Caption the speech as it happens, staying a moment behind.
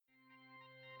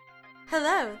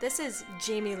Hello, this is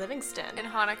Jamie Livingston. And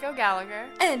Hanako Gallagher.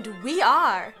 And we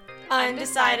are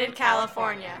Undecided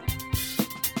California.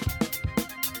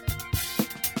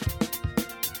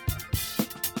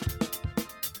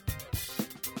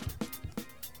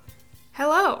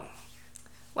 Hello.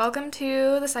 Welcome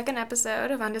to the second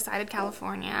episode of Undecided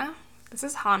California. This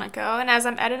is Hanako, and as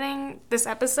I'm editing this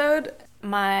episode,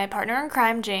 my partner in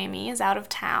crime, Jamie, is out of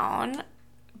town.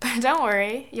 But don't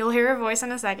worry, you'll hear her voice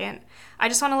in a second. I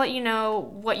just want to let you know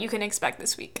what you can expect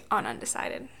this week on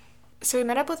Undecided. So we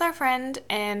met up with our friend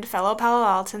and fellow Palo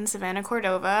Alton, Savannah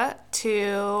Cordova,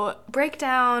 to break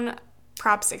down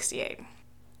Prop 68.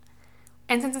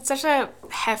 And since it's such a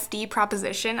hefty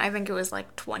proposition, I think it was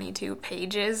like 22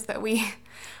 pages that we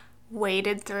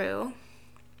waded through,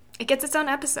 it gets its own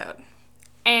episode.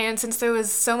 And since there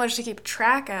was so much to keep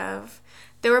track of,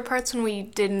 there were parts when we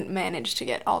didn't manage to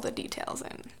get all the details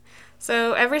in.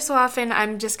 So every so often,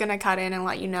 I'm just going to cut in and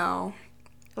let you know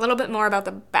a little bit more about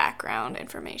the background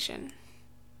information.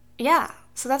 Yeah,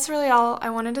 so that's really all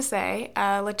I wanted to say.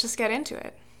 Let's just get into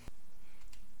it.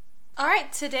 All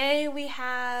right, today we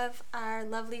have our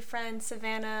lovely friend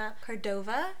Savannah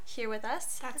Cordova here with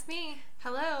us. That's me.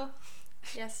 Hello.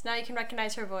 Yes, now you can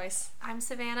recognize her voice. I'm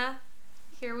Savannah.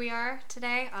 Here we are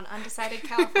today on Undecided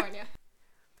California.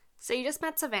 So you just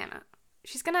met Savannah.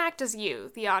 She's going to act as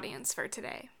you, the audience, for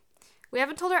today. We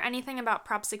haven't told her anything about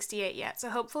Prop 68 yet, so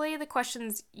hopefully the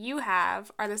questions you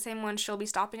have are the same ones she'll be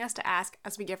stopping us to ask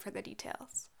as we give her the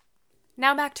details.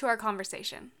 Now back to our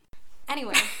conversation.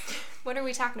 Anyway, what are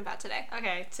we talking about today?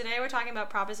 Okay, today we're talking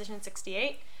about Proposition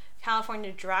 68,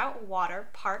 California Drought, Water,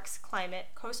 Parks, Climate,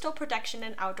 Coastal Protection,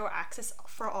 and Outdoor Access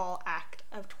for All Act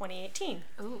of 2018.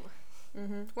 Ooh.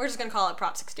 Mm-hmm. We're just going to call it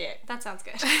Prop 68. That sounds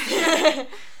good.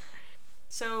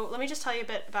 So let me just tell you a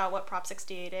bit about what Prop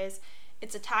 68 is.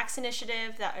 It's a tax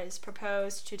initiative that is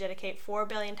proposed to dedicate $4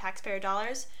 billion taxpayer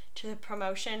dollars to the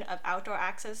promotion of outdoor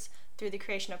access through the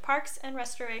creation of parks and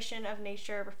restoration of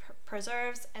nature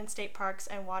preserves and state parks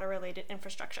and water-related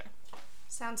infrastructure.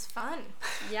 Sounds fun.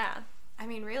 Yeah. I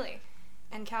mean, really.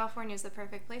 And California's the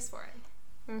perfect place for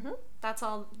it. Mm-hmm.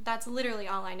 That's literally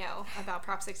all I know about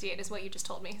Prop 68 is what you just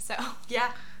told me, so.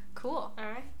 Yeah. Cool. All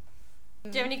right. Do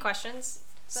you have any questions?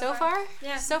 So far?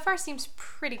 Yeah. So far seems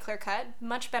pretty clear-cut.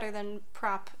 Much better than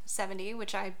Prop 70,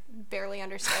 which I barely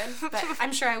understood, but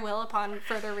I'm sure I will upon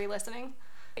further re-listening.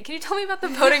 Can you tell me about the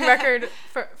voting record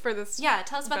for this? Yeah,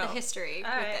 tell us about bill? the history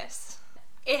All with right. this.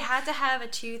 It had to have a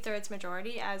 2/3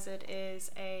 majority as it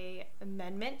is a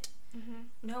amendment.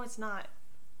 Mm-hmm. No, it's not.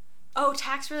 Oh,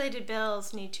 tax-related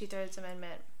bills need 2/3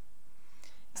 amendment.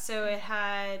 So it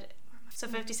had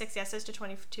 56 yeses to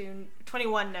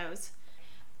 21 noes.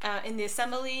 In the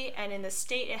Assembly and in the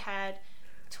state, it had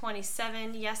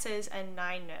 27 yeses and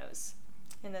 9 noes.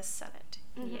 In the Senate,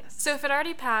 yes. So if it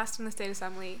already passed in the state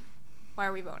assembly, why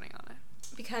are we voting on it?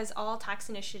 Because all tax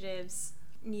initiatives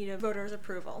need a voter's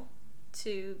approval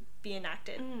to be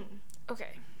enacted.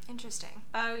 Okay. Interesting.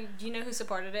 Do you know who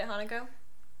supported it, Hanako?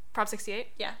 Prop 68?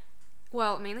 Yeah.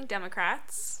 Well, mainly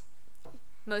Democrats.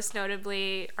 Most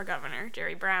notably our governor,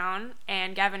 Jerry Brown,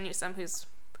 and Gavin Newsom, who's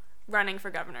running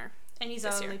for governor. And he's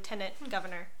this a year. lieutenant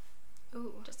governor,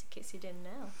 Ooh. just in case you didn't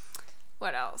know.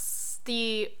 What else?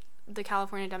 The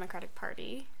California Democratic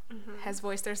Party has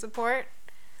voiced their support,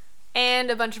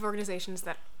 and a bunch of organizations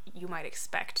that you might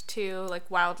expect too, like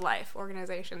wildlife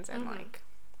organizations and like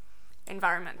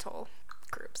environmental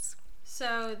groups.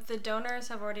 So the donors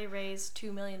have already raised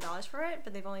 $2 million for it,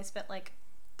 but they've only spent like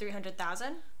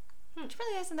 $300,000, which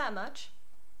really isn't that much.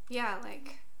 Yeah,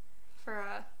 like for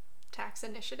a tax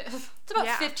initiative. It's about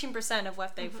Yeah. 15% of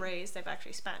what they've raised they've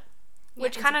actually spent.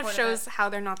 Which in kind of support shows it. how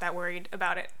they're not that worried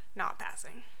about it not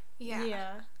passing. Yeah.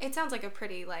 Yeah. It sounds like a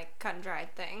pretty, like, cut and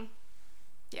dried thing.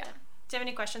 Yeah. Do you have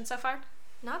any questions so far?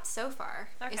 Not so far.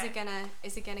 Okay.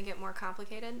 Is it gonna get more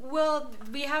complicated? Well,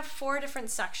 we have 4 different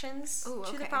sections Ooh,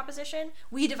 to the okay. proposition.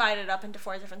 We divided it up into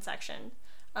 4 different sections.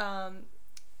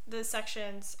 The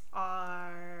sections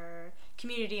are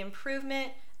community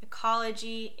improvement,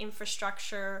 ecology,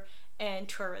 infrastructure, and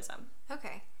tourism.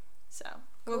 Okay. So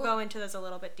we'll Cool. go into those a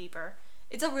little bit deeper.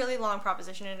 It's a really long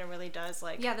proposition, and it really does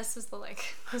Yeah, this is the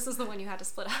one you had to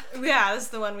split up. Yeah, this is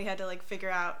the one we had to like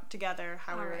figure out together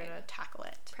how we were Alright. gonna tackle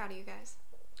it. Proud of you guys.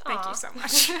 Thank Aw. you so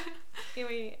much. Yeah,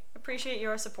 we appreciate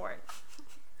your support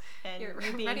and You're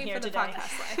you being ready here for the today.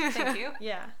 podcast life. Thank you.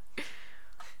 Yeah.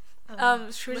 Should we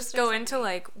just listeners go into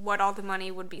like what all the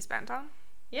money would be spent on?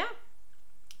 Yeah.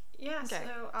 Yeah, Okay.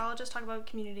 so I'll just talk about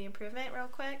community improvement real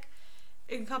quick.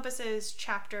 It encompasses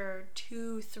chapter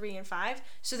 2, 3, and 5.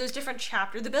 So there's different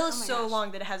chapters. The bill is Oh my so gosh.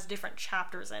 long that it has different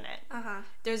chapters in it. Uh-huh.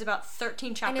 There's about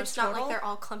 13 chapters And it's not total. like they're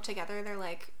all clumped together. They're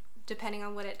like depending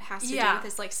on what it has to do Yeah. with,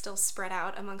 is like still spread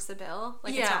out amongst the bill.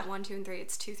 Like it's Yeah. not 1, 2, and 3.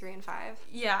 It's 2, 3, and 5.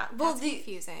 Yeah. Well, That's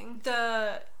confusing.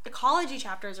 the ecology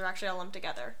chapters are actually all lumped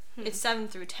together. It's 7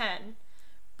 through 10,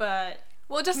 but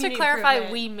Well, just to community clarify,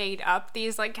 improvement- we made up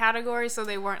these like categories so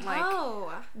they weren't like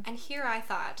And here I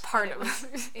thought part that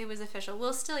of it was official.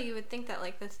 Well, still, you would think that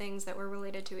like the things that were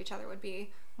related to each other would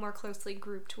be more closely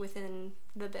grouped within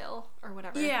the bill or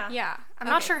whatever. yeah. Yeah, I'm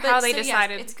not Okay, sure but how they so, yes,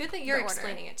 decided. it's good that you're the order.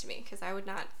 explaining it to me because I would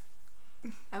not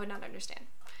understand.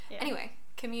 Yeah. Anyway,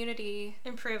 community.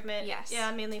 Improvement. Yes.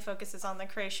 Yeah, mainly focuses on the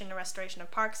creation and restoration of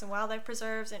parks and wildlife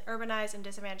preserves in urbanized and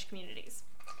disadvantaged communities.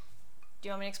 Do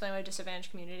you want me to explain what a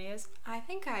disadvantaged community is? I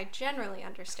think I generally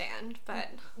understand, but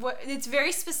It's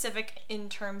very specific in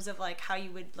terms of like how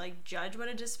you would like judge what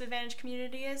a disadvantaged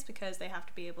community is, because they have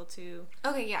to be able to.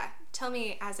 okay, yeah. Tell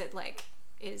me as it like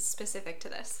is specific to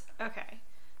this. Okay.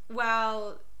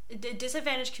 Well, the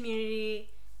disadvantaged community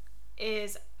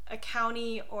is a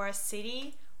county or a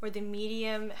city where the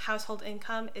median household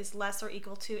income is less or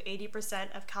equal to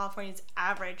 80% of California's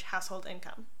average household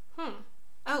income.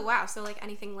 Oh wow, so like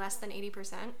anything less than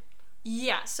 80%?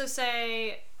 Yeah, so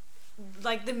say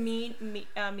like the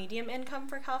medium income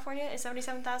for California is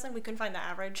 77,000. We couldn't find the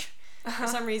average. For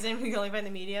some reason, we could only find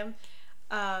the medium.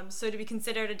 So to be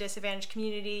considered a disadvantaged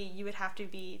community, you would have to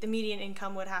be, the median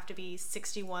income would have to be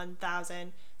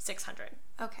 61,600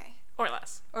 Okay. or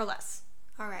less. or less.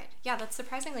 All right. Yeah, that's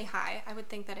surprisingly high. I would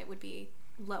think that it would be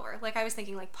lower. Like I was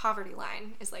thinking like poverty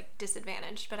line is like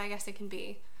disadvantaged, but I guess it can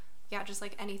be just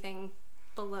like anything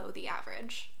below the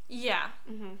average. Yeah.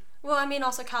 Mhm. Well, I mean,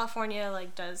 also California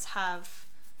like does have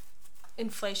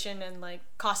inflation, and like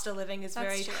cost of living is That's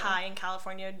very true. high in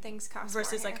California Things cost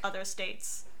versus more like here. other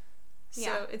states. So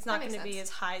Yeah, it's that not makes going to be sense.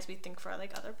 as high as we think for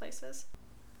like other places.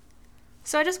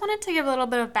 So I just wanted to give a little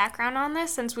bit of background on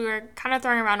this since we were kind of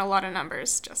throwing around a lot of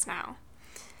numbers just now.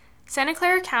 Santa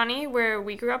Clara County, where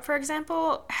we grew up, for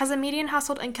example, has a median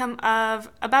household income of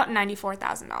about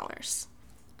 $94,000.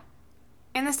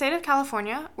 In the state of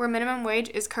California, where minimum wage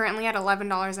is currently at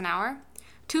 $11 an hour,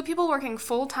 2 people working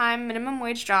full-time minimum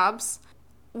wage jobs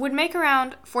would make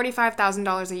around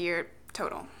 $45,000 a year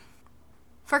total.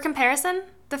 For comparison,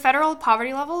 the federal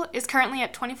poverty level is currently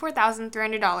at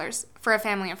 $24,300 for a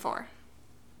family of 4.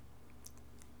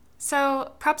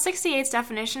 So, Prop 68's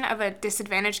definition of a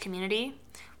disadvantaged community,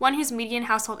 one whose median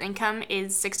household income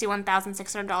is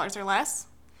 $61,600 or less,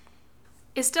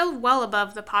 is still well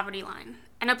above the poverty line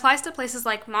and applies to places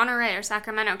like Monterey or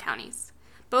Sacramento counties,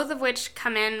 both of which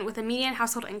come in with a median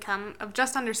household income of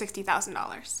just under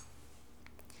 $60,000.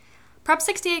 Prop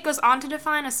 68 goes on to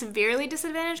define a severely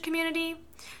disadvantaged community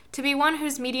to be one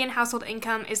whose median household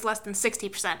income is less than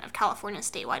 60% of California's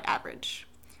statewide average,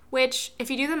 which, if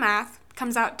you do the math,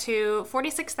 comes out to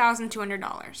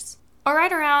 $46,200, or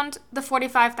right around the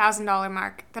 $45,000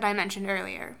 mark that I mentioned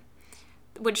earlier,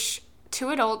 which 2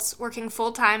 adults working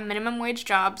full-time minimum wage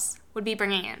jobs would be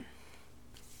bringing in.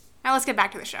 Now let's get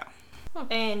back to the show.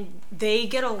 And they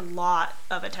get a lot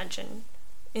of attention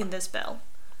in this bill.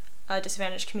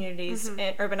 Disadvantaged communities and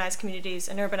urbanized communities.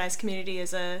 An urbanized community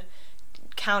is a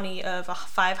county of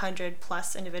 500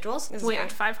 plus individuals. Wait,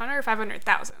 500 or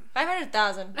 500,000?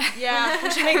 500,000. Yeah,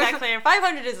 we should make that clear.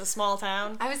 500 is a small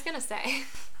town. I was gonna say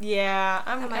Yeah,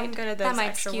 I'm good at those that might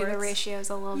extra skew words. the ratios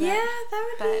a little Yeah, bit. that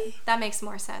would But be. that makes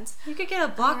more sense. You could get a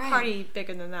block Alright. party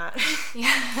bigger than that.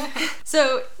 Yeah.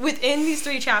 So within these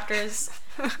 3 chapters,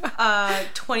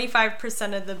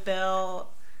 25% of the bill,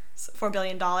 $4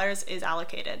 billion, is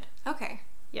allocated. Okay.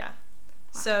 Yeah.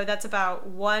 So that's about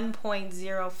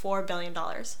 $1.04 billion.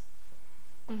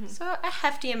 So a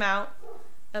hefty amount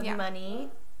of Yeah. money.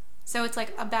 So it's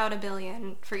like about $1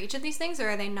 billion for each of these things, or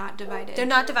are they not divided? They're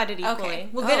not divided equally. Okay.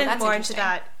 We'll Oh, get that's more into interesting.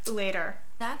 that later.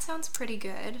 That sounds pretty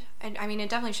good. I mean, it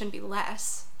definitely shouldn't be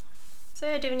less. So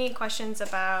do you have any questions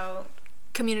about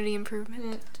Community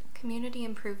improvement. Community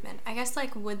improvement. I guess,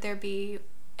 like, would there be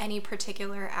any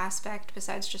particular aspect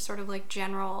besides just sort of like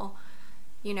general,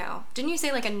 didn't you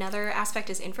say like another aspect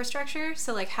is infrastructure?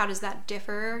 So like how does that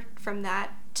differ from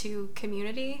that to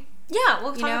community? Yeah,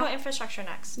 we'll talk know? about infrastructure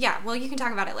next. Yeah, well, you can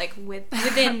talk about it like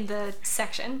within the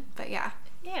section, but yeah,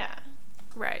 Yeah.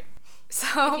 Right. if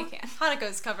So, you can.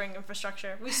 Hanukkah's covering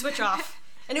infrastructure. We switch off.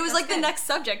 And it was That's like the good. next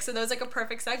subject, so that was like a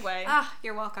perfect segue. Ah,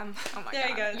 you're welcome. oh my there god.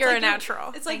 you go. It's You're like a natural.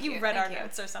 It's like Thank you you, read our thank you.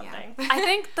 notes or something. Yeah. I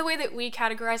think the way that we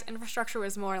categorize infrastructure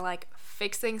was more like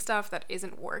fixing stuff that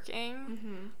isn't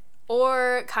working,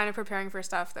 or kind of preparing for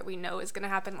stuff that we know is going to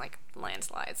happen, like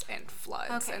landslides and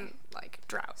floods Okay. and like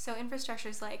droughts. So infrastructure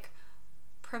is like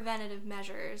preventative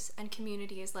measures, and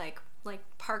community is like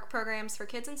park programs for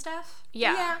kids and stuff.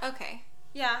 Yeah. Okay.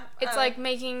 Yeah. It's like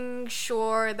making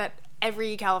sure that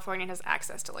every Californian has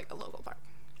access to, like, a local park.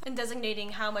 And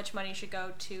designating how much money should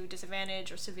go to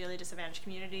disadvantaged or severely disadvantaged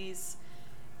communities.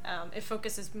 It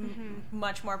focuses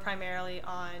much more primarily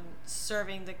on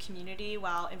serving the community,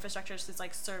 while infrastructure is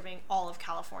like serving all of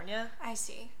California. I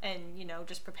see. And,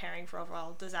 just preparing for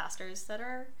overall disasters that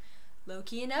are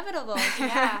low-key inevitable.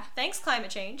 Yeah. Thanks,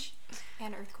 climate change.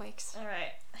 And earthquakes. All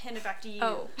right, hand it back to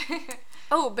you.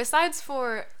 Besides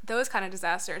for those kind of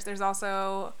disasters, there's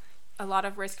also a lot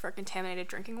of risk for contaminated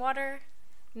drinking water.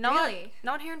 Really?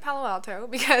 Not here in Palo Alto,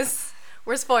 because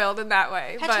we're spoiled in that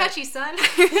way. Hetch, son.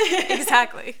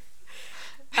 Exactly.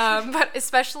 But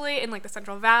especially in, like, the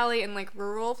Central Valley and, like,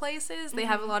 rural places, they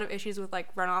have a lot of issues with,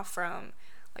 like, runoff from,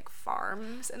 like,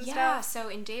 farms and stuff. Yeah, so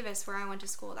in Davis, where I went to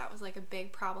school, that was, like, a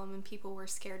big problem, and people were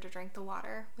scared to drink the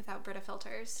water without Brita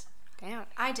filters. Damn.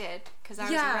 I did, because I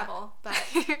was a rebel, but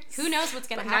who knows what's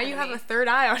going to happen now you have a third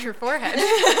eye on your forehead.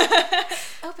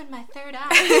 Open my third eye.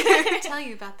 I can tell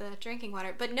you about the drinking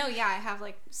water. But no, yeah, I have,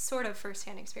 like, sort of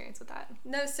firsthand experience with that.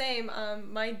 No, same.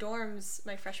 My dorms,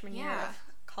 my freshman year of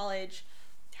college,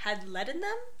 had lead in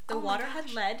them. The water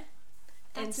had lead.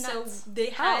 That's and nuts. so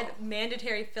they had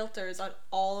mandatory filters on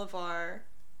all of our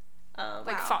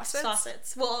like faucets?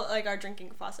 Faucets. Well, like our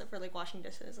drinking faucet for like washing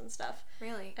dishes and stuff.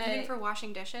 Really? Even for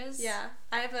washing dishes? Yeah.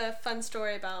 I have a fun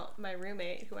story about my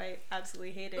roommate who I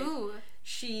absolutely hated. Ooh.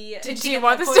 Did you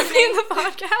want this to be in the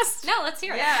podcast? No, let's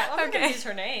hear it. Yeah, I'm not gonna use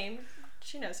her name.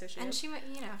 She knows who she is. And she went,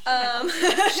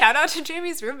 Shout out to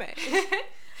Jamie's roommate.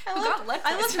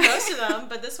 I loved most of them,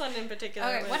 but this one in particular.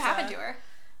 Okay, what happened to her?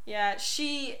 Yeah,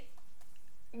 she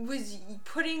was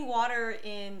putting water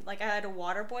in, like, I had a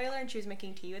water boiler and she was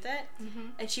making tea with it,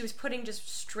 and she was putting just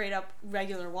straight up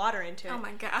regular water into it. Oh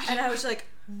my gosh. And I was like,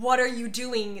 what are you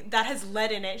doing? That has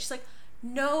lead in it. She's like,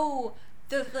 no,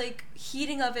 the, like,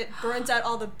 heating of it burns out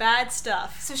all the bad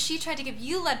stuff. So she tried to give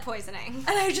you lead poisoning.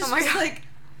 And I just was like,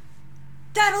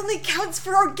 that only counts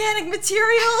for organic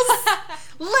materials.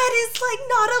 Lead is, like,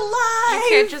 not alive. You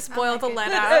can't just boil the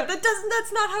lead out.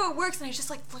 That's not how it works. And I just,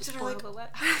 like, looked at her like,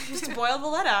 just boil the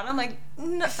lead out. And I'm like,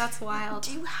 no. That's wild.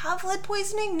 Do you have lead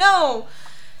poisoning? No.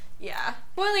 Yeah.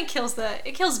 Boiling kills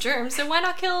germs, so why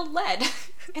not kill lead?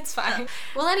 It's fine.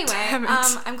 Well, anyway,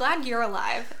 I'm glad you're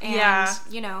alive. And,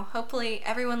 hopefully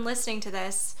everyone listening to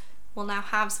this will now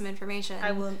have some information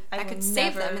that could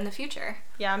save them in the future.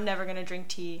 Yeah, I'm never going to drink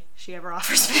tea she ever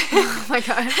offers me. Oh my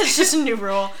god. It's just a new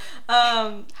rule.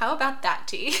 How about that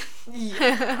tea?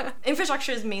 Yeah.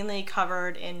 Infrastructure is mainly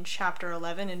covered in Chapter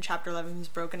 11, and Chapter 11 is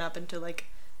broken up into, like,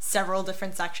 several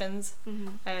different sections.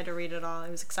 I had to read it all.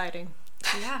 It was exciting.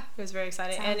 Yeah. It was very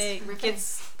exciting. Sounds and it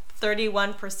gets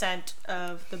 31%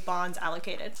 of the bonds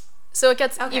allocated. So it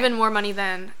gets even more money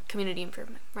than community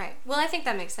improvement. Right. Well, I think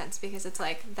that makes sense because it's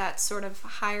like that sort of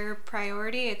higher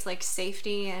priority. It's like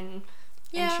safety and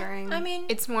ensuring. I mean,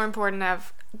 it's more important to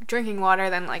have drinking water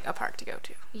than, like, a park to go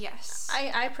to. Yes.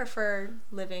 I prefer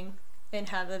living in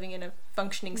a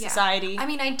functioning society. I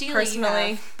mean, ideally personally,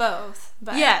 you have both.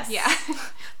 But yes. Yeah.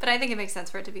 But I think it makes sense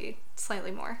for it to be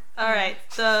slightly more. All right.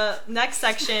 The next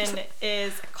section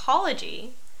is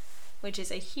ecology, which is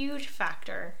a huge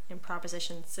factor in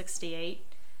Proposition 68,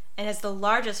 and has the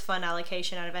largest fund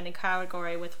allocation out of any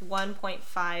category with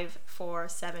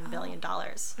 $1.547 billion.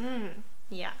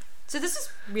 Yeah. So this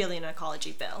is really an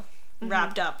ecology bill,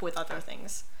 wrapped up with other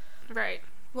things. Right.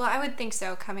 Well, I would think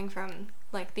so, coming from,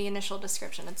 like, the initial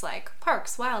description. It's like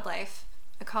parks, wildlife,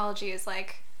 ecology is,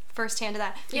 like, firsthand to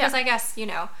that. Because I guess,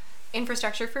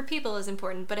 infrastructure for people is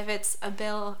important, but if it's a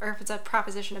bill or if it's a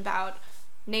proposition about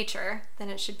nature, then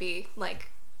it should be,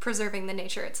 like, preserving the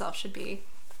nature itself should be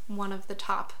one of the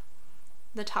top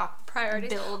priorities.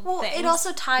 Build well, things. It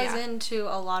also ties into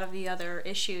a lot of the other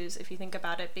issues, if you think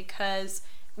about it, because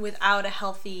without a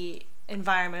healthy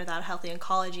environment, without a healthy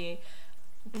ecology,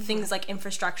 things like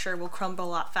infrastructure will crumble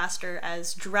a lot faster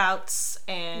as droughts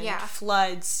and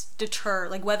floods deter.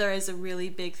 Like, weather is a really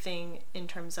big thing in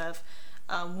terms of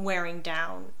wearing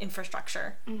down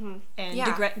infrastructure and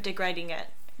degrading it.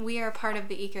 We are part of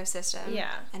the ecosystem.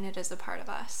 Yeah. And it is a part of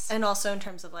us. And also in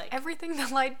terms of, like, everything the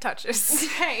light touches.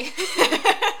 Right.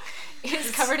 is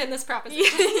covered in this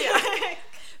proposition. Yeah.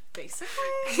 Basically.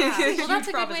 Yeah. Well, that's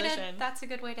a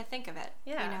good way to think of it.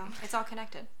 Yeah. It's all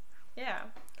connected. Yeah.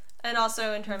 And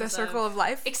also in terms of the circle of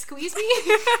life. Excuse me?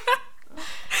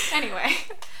 Anyway.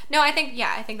 No, I think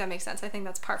that makes sense. I think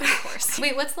that's par for the course.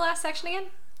 Wait, what's the last section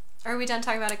again? Are we done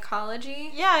talking about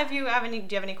ecology? Yeah, do you have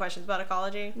any questions about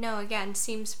ecology? No, again,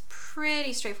 seems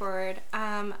pretty straightforward.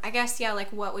 I guess,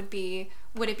 like, would it be,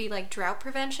 like, drought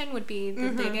prevention would be the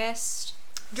biggest?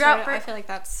 I feel like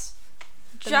that's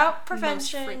drought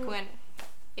prevention most frequent.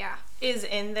 Yeah. Is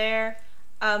in there.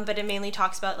 but it mainly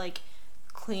talks about like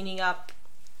cleaning up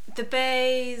the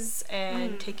bays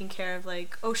and taking care of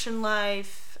like ocean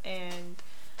life and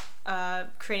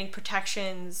creating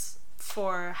protections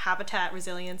for habitat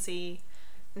resiliency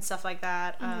and stuff like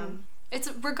that. It's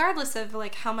regardless of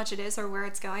like how much it is or where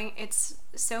it's going, it's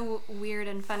so weird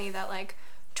and funny that like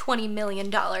 $20 million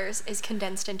is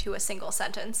condensed into a single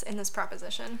sentence in this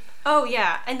proposition. Oh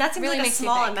yeah, and that's really like a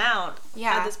small amount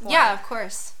at this point. Yeah, of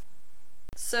course.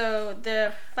 So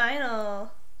the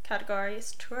final category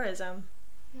is tourism.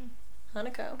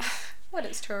 Hanako, what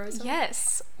is tourism?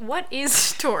 Yes. What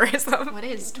is tourism? What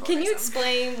is tourism? Can you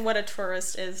explain what a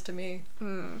tourist is to me?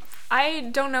 I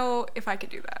don't know if I could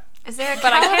do that. Is there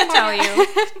But I can tell you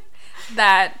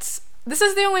that this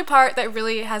is the only part that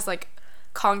really has like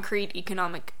concrete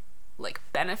economic like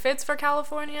benefits for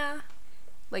California.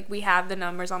 Like we have the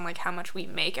numbers on like how much we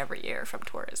make every year from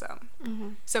tourism.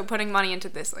 So putting money into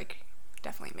this like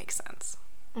definitely makes sense.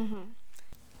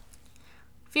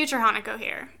 Future Hanako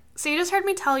here. So you just heard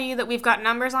me tell you that we've got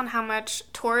numbers on how much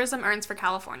tourism earns for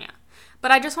California, but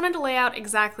I just wanted to lay out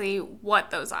exactly what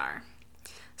those are.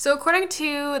 So according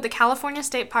to the California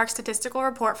State Park Statistical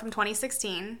Report from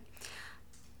 2016,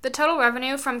 the total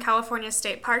revenue from California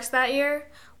state parks that year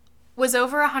was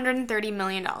over $130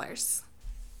 million,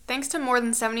 thanks to more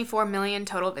than 74 million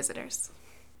total visitors.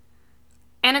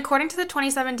 And according to the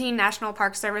 2017 National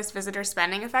Park Service Visitor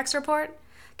Spending Effects Report,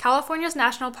 California's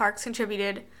national parks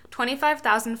contributed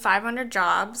 25,500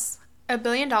 jobs, $1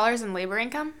 billion in labor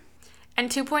income, and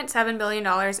 $2.7 billion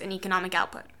in economic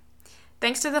output,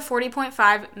 thanks to the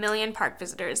 40.5 million park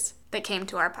visitors that came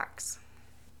to our parks.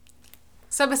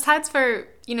 So besides for,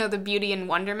 the beauty and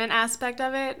wonderment aspect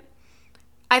of it,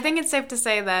 I think it's safe to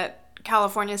say that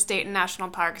California state and national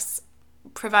parks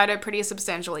provide a pretty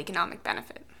substantial economic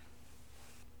benefit.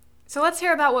 So let's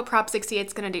hear about what Prop 68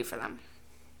 is going to do for them.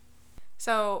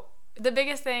 So the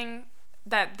biggest thing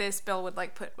that this bill would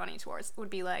like put money towards would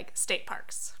be like state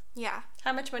parks. Yeah.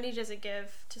 How much money does it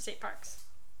give to state parks?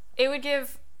 It would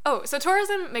give... Oh, so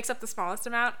tourism makes up the smallest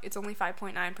amount. It's only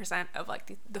 5.9% of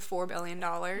like the $4 billion,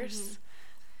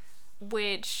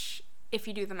 which, if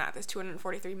you do the math, is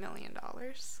 $243 million.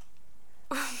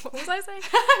 What was I saying?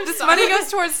 This money goes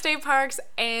towards state parks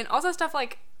and also stuff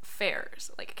like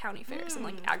fairs, like county fairs and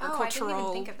like agricultural I didn't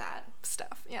even think of that.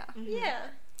 stuff. Yeah.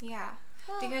 Yeah.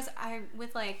 Because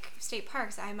with like state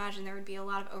parks, I imagine there would be a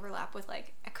lot of overlap with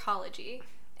like ecology.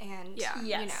 And,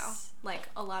 like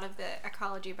a lot of the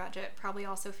ecology budget probably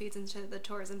also feeds into the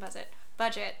tourism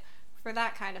budget for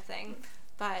that kind of thing.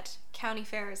 But county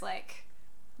fair is like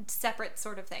separate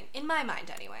sort of thing, in my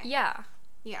mind anyway. Yeah.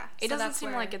 Yeah. It doesn't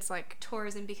seem like it's like...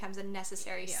 tourism becomes a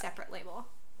necessary separate label.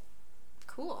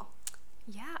 Cool.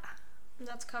 Yeah.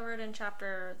 That's covered in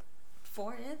chapter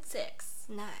 4 and 6.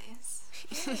 Nice.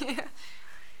 Yeah.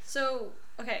 So,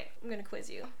 okay, I'm going to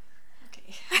quiz you.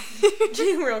 Okay.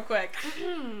 Real quick.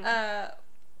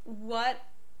 What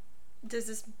does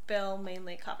this bill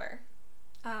mainly cover?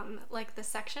 Like the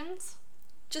sections?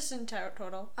 Just in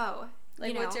total. Oh.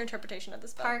 Like, what's your interpretation of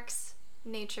this bill? Parks,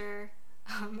 nature,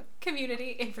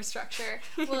 community, infrastructure.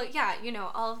 Well, yeah,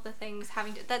 all of the things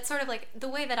having to... That's sort of like... The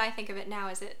way that I think of it now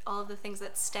is that all of the things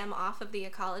that stem off of the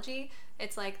ecology,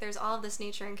 it's like there's all of this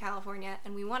nature in California,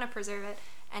 and we want to preserve it,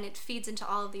 and it feeds into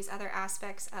all of these other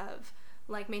aspects of...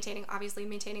 like maintaining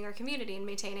our community and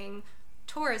maintaining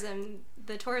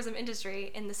the tourism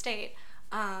industry in the state.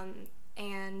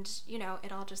 And,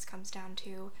 it all just comes down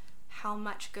to how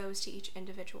much goes to each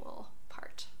individual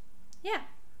part. Yeah,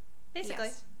 basically.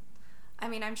 Yes. I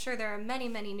mean, I'm sure there are many,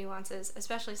 many nuances,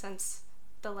 especially since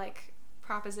the,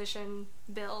 proposition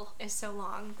bill is so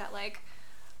long that,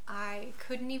 I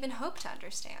couldn't even hope to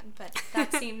understand. But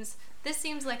this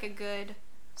seems like a good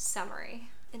summary.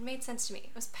 It made sense to me.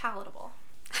 It was palatable.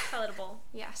 Palatable.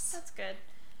 Yes. That's good.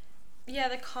 Yeah,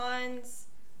 the cons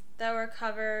that were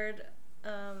covered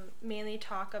mainly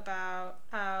talk about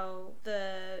how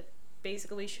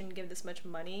basically we shouldn't give this much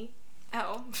money.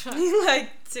 Oh.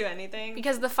 To anything.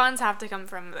 Because the funds have to come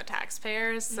from the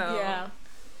taxpayers, so yeah.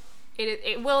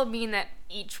 It will mean that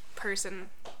each person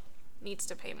needs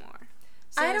to pay more.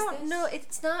 So I don't know.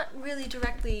 It's not really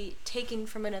directly taken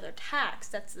from another tax.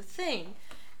 That's the thing.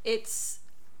 It's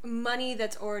money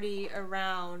that's already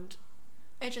around.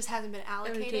 It just hasn't been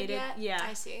allocated yet? Yeah.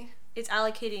 I see. It's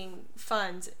allocating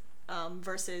funds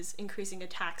versus increasing a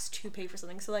tax to pay for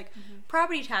something. So,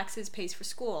 property taxes pays for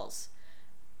schools.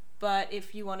 But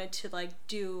if you wanted to,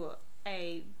 do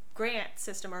a grant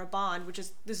system or a bond,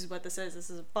 this is what this is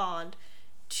a bond,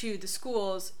 to the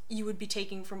schools, you would be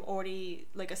taking from already,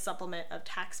 a supplement of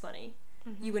tax money.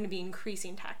 You wouldn't be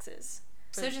increasing taxes.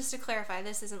 So just to clarify,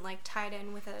 this isn't like tied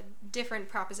in with a different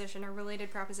proposition or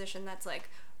related proposition that's like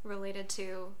related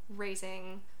to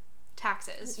raising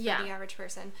taxes for the average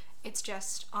person. It's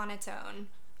just on its own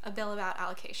a bill about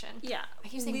allocation. Yeah. I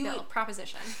keep saying bill.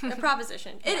 Proposition. A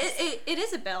proposition. Yes. It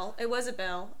is a bill. It was a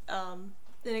bill.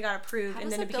 Then it got approved, How and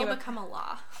does then a it bill became become a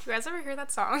law? Do you guys ever hear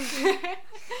that song?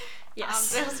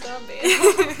 Yes. I'm just a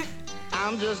bill.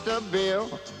 I'm just a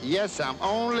bill. Yes, I'm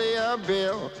only a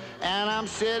bill. And I'm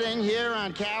sitting here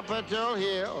on Capitol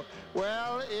Hill.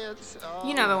 Well, it's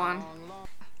You know the one.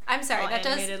 I'm sorry, All that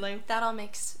animatedly. that all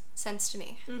makes sense to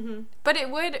me. But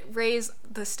it would raise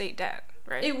the state debt,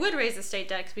 right? It would raise the state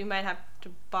debt because we might have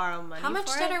to borrow money. How much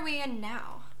for debt it. are we in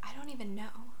now? I don't even know.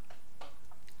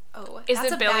 Oh, Is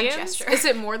that's it a billions? bad gesture. Is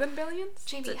it more than billions?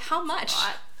 Jamie, how much?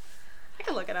 lot. I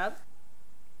can look it up.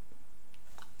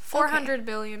 $400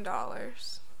 billion,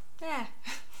 Yeah.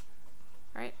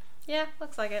 right? Yeah,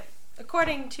 looks like it.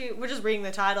 According to, we're just reading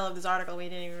the title of this article. We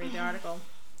didn't even read the article.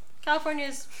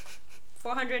 California's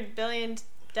 400 billion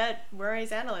debt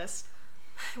worries analyst.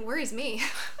 It worries me.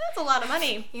 That's a lot of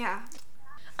money. Yeah.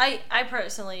 I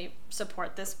personally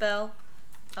support this bill.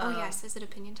 Oh, yes. Is it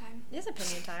opinion time? It's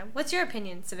opinion time. What's your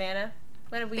opinion, Savannah?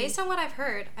 What have we? Based on what I've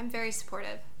heard, I'm very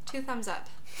supportive. 2 thumbs up.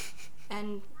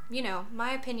 And, you know,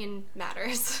 my opinion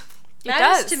matters.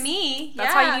 matters does. to me.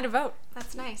 That's yeah. how you need to vote.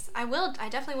 That's nice. I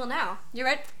definitely will now. You're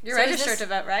right. You're So is registered this- to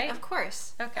vote, right? Of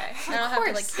course. Okay. Of I don't have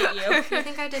to course. hit you. You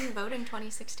think I didn't vote in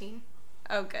 2016?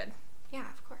 Oh, good. Yeah,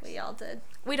 of course. We all did.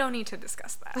 We don't need to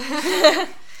discuss that.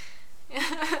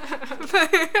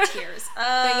 Tears.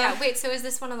 But yeah, wait, so is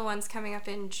this one of the ones coming up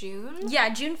in June? Yeah,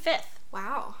 June 5th.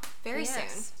 Wow. Very soon.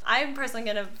 I'm personally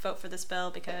going to vote for this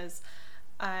bill because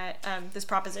this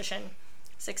proposition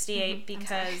 68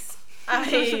 because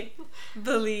I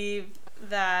believe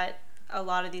that a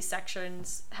lot of these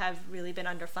sections have really been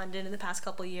underfunded in the past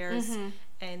couple years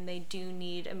and they do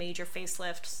need a major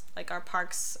facelift, like our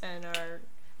parks and our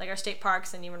state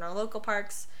parks and even our local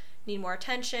parks need more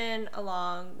attention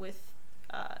along with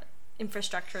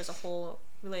infrastructure as a whole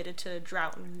related to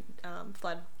drought and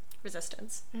flood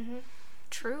resistance.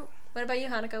 True. What about you,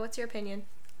 Hanukkah? What's your opinion?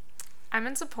 I'm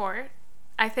in support.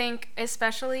 I think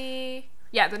especially,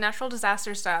 the natural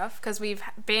disaster stuff, because we've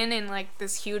been in, like,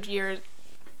 this huge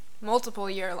multiple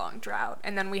year-long drought,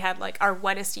 and then we had, like, our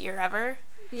wettest year ever.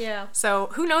 Yeah.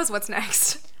 So who knows what's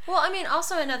next? Well, I mean,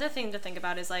 also another thing to think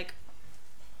about is, like,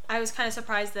 I was kind of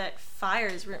surprised that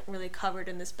fires weren't really covered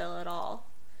in this bill at all.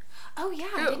 Oh, yeah,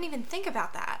 I didn't even think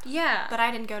about that. Yeah. But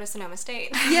I didn't go to Sonoma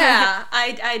State. Yeah,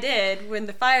 I did when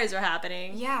the fires were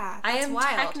happening. Yeah, I that's am wild.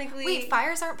 technically... Wait,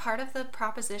 fires aren't part of the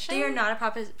proposition? They are not a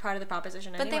part of the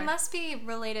proposition But anyway. they must be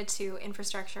related to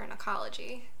infrastructure and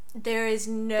ecology. There is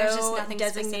There's just no nothing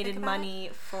designated specific about money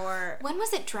for When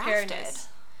was it drafted? preparedness.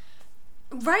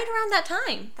 Right around that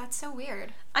time. That's so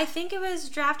weird. I think it was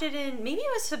drafted in... Maybe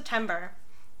it was September.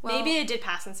 Well, maybe it did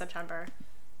pass in September.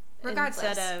 Regardless,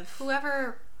 Instead of...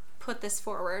 whoever put this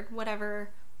forward, whatever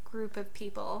group of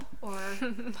people or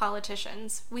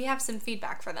politicians, we have some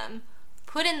feedback for them.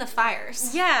 Put in the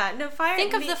fires. Yeah, no, fire...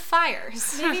 Think of the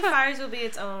fires. Maybe fires will be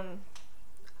its own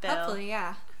bill. Hopefully,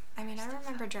 yeah. I mean, I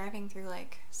remember driving through,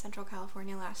 like, Central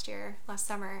California last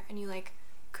summer, and you, like,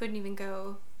 couldn't even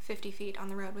go 50 feet on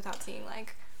the road without seeing,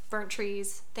 like, burnt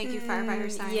trees, thank you firefighter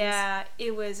signs. Yeah,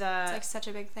 it was, It's, like, such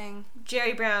a big thing.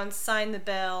 Jerry Brown signed the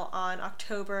bill on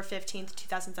October 15th,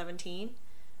 2017.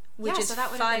 Which is so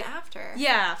that would have been after.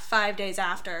 Yeah, 5 days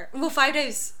after. Well, 5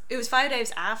 days... It was 5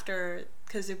 days after,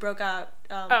 because it broke out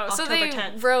October so they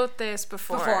 10th. wrote this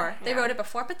before. They wrote it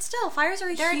before, but still, fires are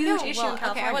a There are huge no- issue well, in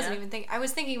California. Okay, I wasn't even thinking. I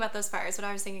was thinking about those fires, but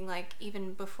I was thinking like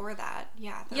even before that.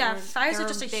 Yeah. Fires there are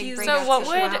just a big huge- breakouts So of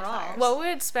wildfires. what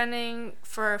would spending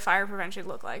for fire prevention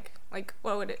look like? Like,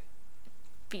 what would it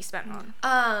be spent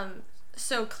on?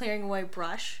 So clearing away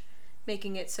brush,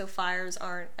 making it so fires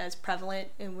aren't as prevalent,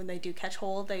 and when they do catch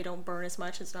hold, they don't burn as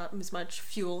much. There's not as much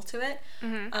fuel to it.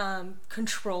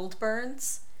 Controlled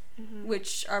burns,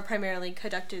 which are primarily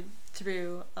conducted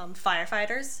through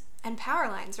firefighters. And power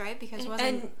lines, right? Because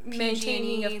wasn't and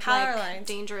maintaining PG&E, of power like, lines.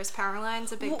 dangerous power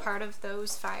lines a big part of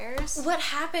those fires? What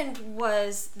happened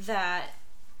was that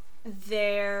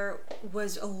there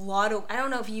was a lot of... I don't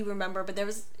know if you remember, but there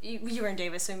was... You were in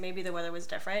Davis, so maybe the weather was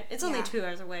different. It's only Yeah. 2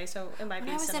 hours away, so it might When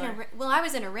be I was similar. I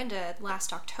was in Orinda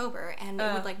last October, and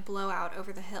it would like blow out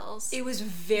over the hills. It was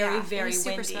very, Yeah, it very was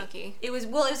super windy. smoky. It was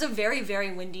a very,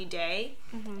 very windy day.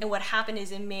 And what happened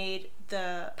is it made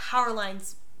the power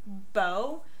lines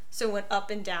bow, so it went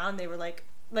up and down. They were like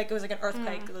it was like an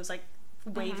earthquake. It was like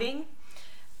waving,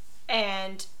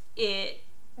 and it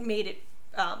made it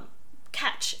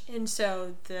catch. And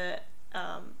so the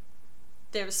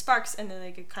there was sparks, and then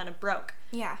it kind of broke.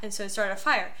 Yeah. And so it started a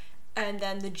fire. And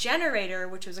then the generator,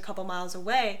 which was a couple miles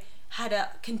away, had to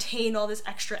contain all this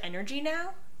extra energy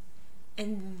now.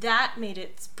 And that made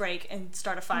it break and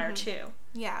start a fire too.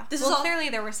 Yeah. This is all, clearly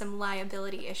there were some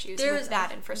liability issues with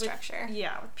that infrastructure.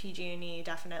 With PG&E,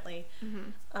 definitely.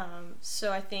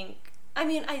 So I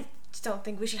don't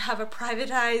think we should have a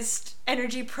privatized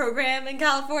energy program in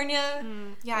California.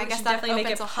 Yeah, I We guess should that definitely opens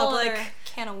make it a whole public. other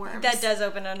can of worms. That does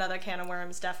open another can of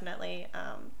worms, definitely.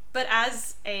 But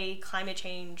as a climate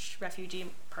change refugee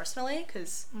personally,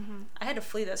 because I had to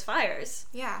flee those fires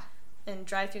Yeah. and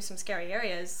drive through some scary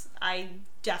areas, I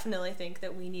definitely think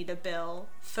that we need a bill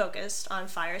focused on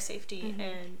fire safety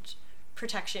and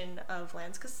protection of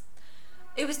lands, because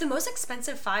it was the most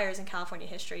expensive fires in California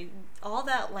history. All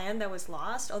that land that was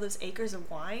lost, all those acres of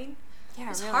wine, Yeah, it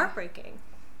was really. heartbreaking.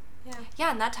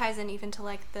 Yeah, and that ties in even to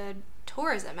like the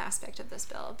tourism aspect of this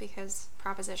bill because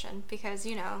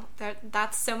you know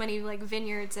that's so many like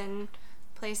vineyards and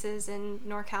places in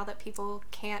NorCal that people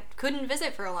couldn't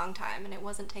visit for a long time, and it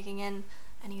wasn't taking in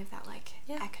any of that like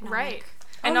economic. Right.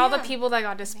 And all the yeah. people that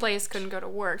got displaced couldn't go to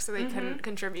work, so they couldn't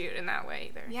contribute in that way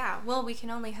either. Yeah, well, we can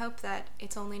only hope that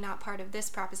it's only not part of this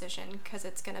proposition because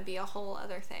it's going to be a whole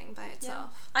other thing by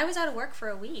itself. I was out of work for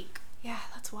a week. Yeah,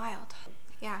 that's wild.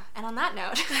 Yeah, and on that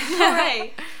note, All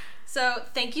right. So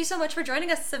thank you so much for joining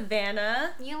us,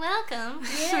 Savannah. You're welcome.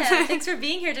 Yeah, thanks for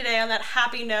being here today on that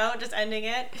happy note, just ending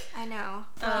it. I know.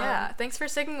 Yeah, thanks for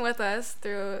sticking with us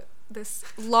through this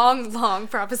long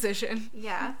proposition.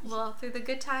 Yeah, well, through the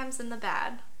good times and the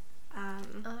bad.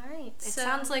 All right. It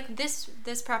sounds like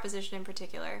this proposition in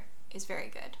particular is very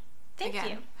good. Thank Again,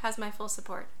 you. has my full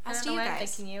support. I As don't do know you why I'm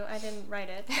guys. thanking you. I didn't write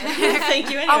it. But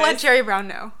thank you anyways. I'll let Jerry Brown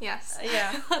know. Yes.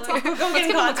 Yeah. Let's We'll go- go let's get in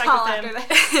give him a contact call with after him.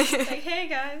 that. Like, hey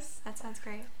guys. That sounds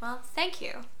great. Well, thank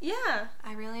you. Yeah.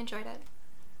 I really enjoyed it.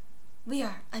 We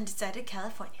are Undecided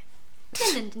California.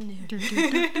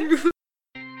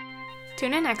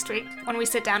 Tune in next week when we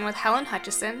sit down with Helen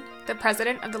Hutchison, the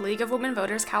president of the League of Women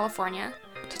Voters California,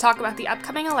 to talk about the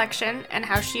upcoming election and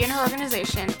how she and her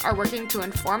organization are working to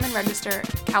inform and register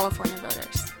California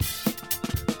voters.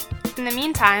 In the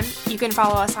meantime, you can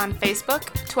follow us on Facebook,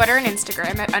 Twitter, and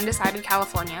Instagram at Undecided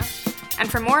California, and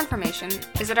for more information,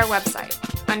 visit our website,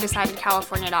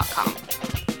 undecidedcalifornia.com.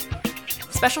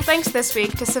 Special thanks this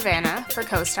week to Savannah for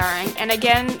co-starring, and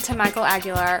again to Michael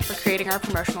Aguilar for creating our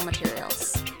promotional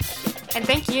materials. And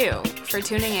thank you for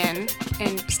tuning in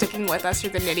and sticking with us through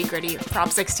the nitty-gritty of Prop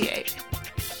 68.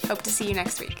 Hope to see you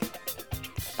next week.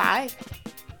 Bye.